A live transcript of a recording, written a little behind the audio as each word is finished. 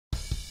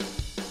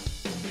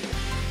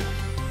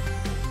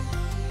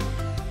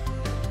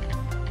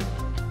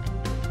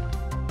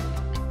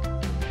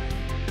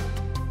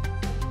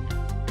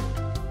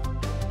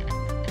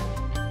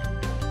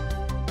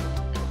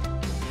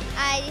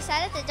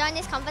decided to join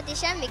this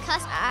competition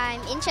because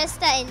I'm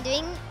interested in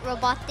doing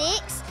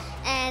robotics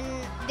and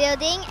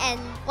building and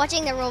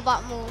watching the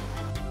robot move.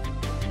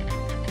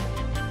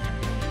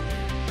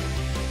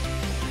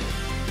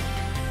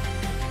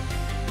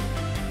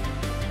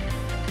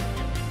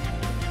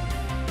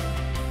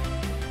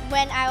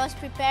 When I was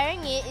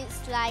preparing it,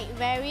 it's like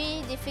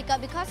very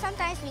difficult because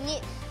sometimes we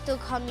need to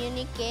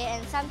communicate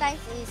and sometimes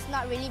it's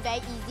not really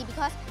very easy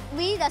because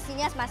we, the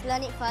seniors, must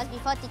learn it first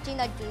before teaching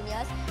the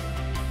juniors.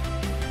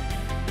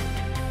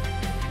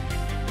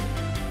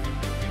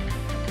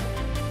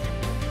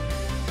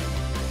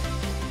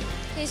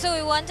 Okay, so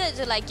we wanted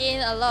to gain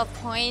a lot of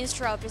points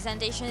through our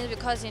presentations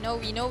because we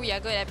know we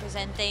are good at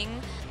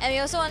presenting, and we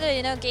also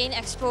wanted to gain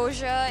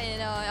exposure in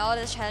all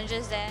the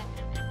challenges there.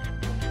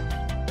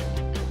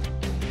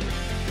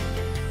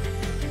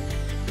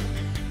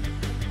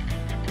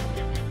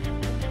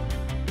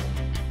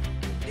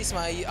 This is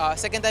my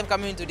second time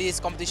coming into this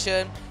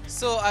competition,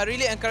 so I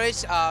really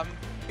encourage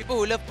people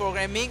who love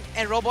programming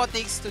and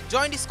robotics to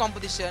join this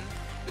competition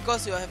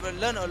because you have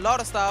learned a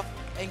lot of stuff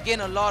and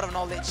gain a lot of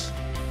knowledge.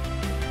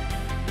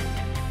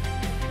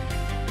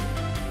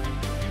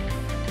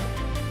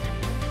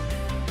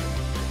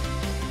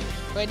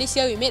 But this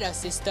year we made a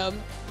system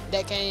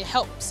that can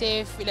help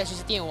save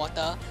electricity and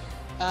water.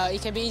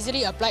 It can be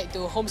easily applied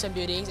to homes and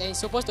buildings, and it's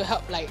supposed to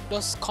help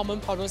those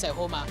common problems at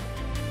home.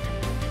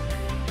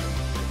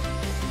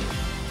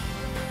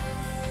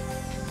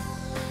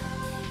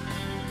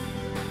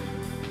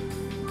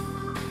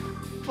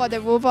 For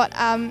the robot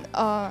arm,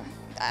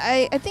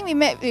 I think we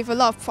met with a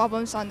lot of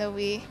problems on the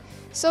way.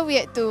 So we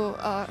had to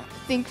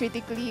think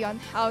critically on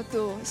how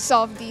to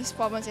solve these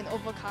problems and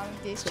overcome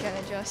these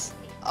challenges.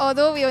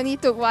 Although we only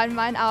took 1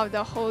 month out of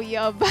the whole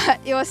year, but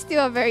it was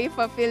still a very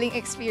fulfilling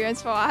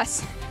experience for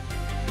us.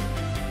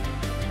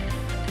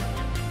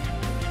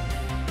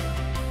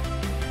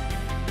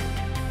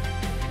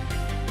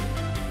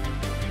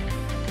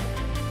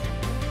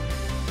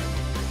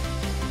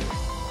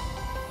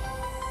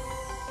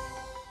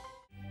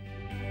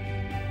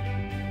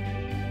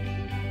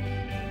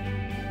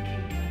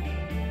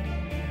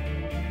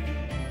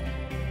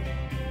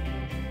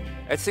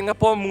 As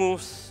Singapore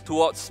moves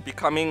towards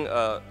becoming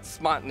a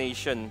smart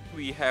nation,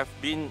 we have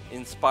been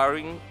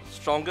inspiring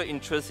stronger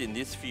interest in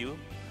this field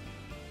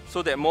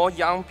so that more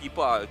young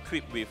people are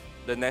equipped with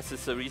the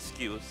necessary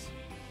skills.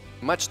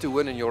 Much to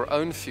win in your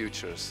own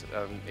futures.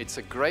 It's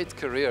a great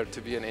career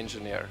to be an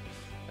engineer,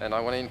 and I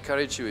want to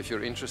encourage you, if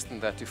you're interested in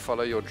that, to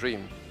follow your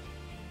dream,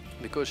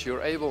 because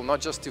you're able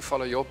not just to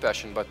follow your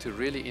passion but to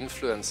really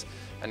influence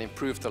and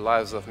improve the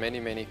lives of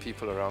many, many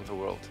people around the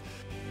world.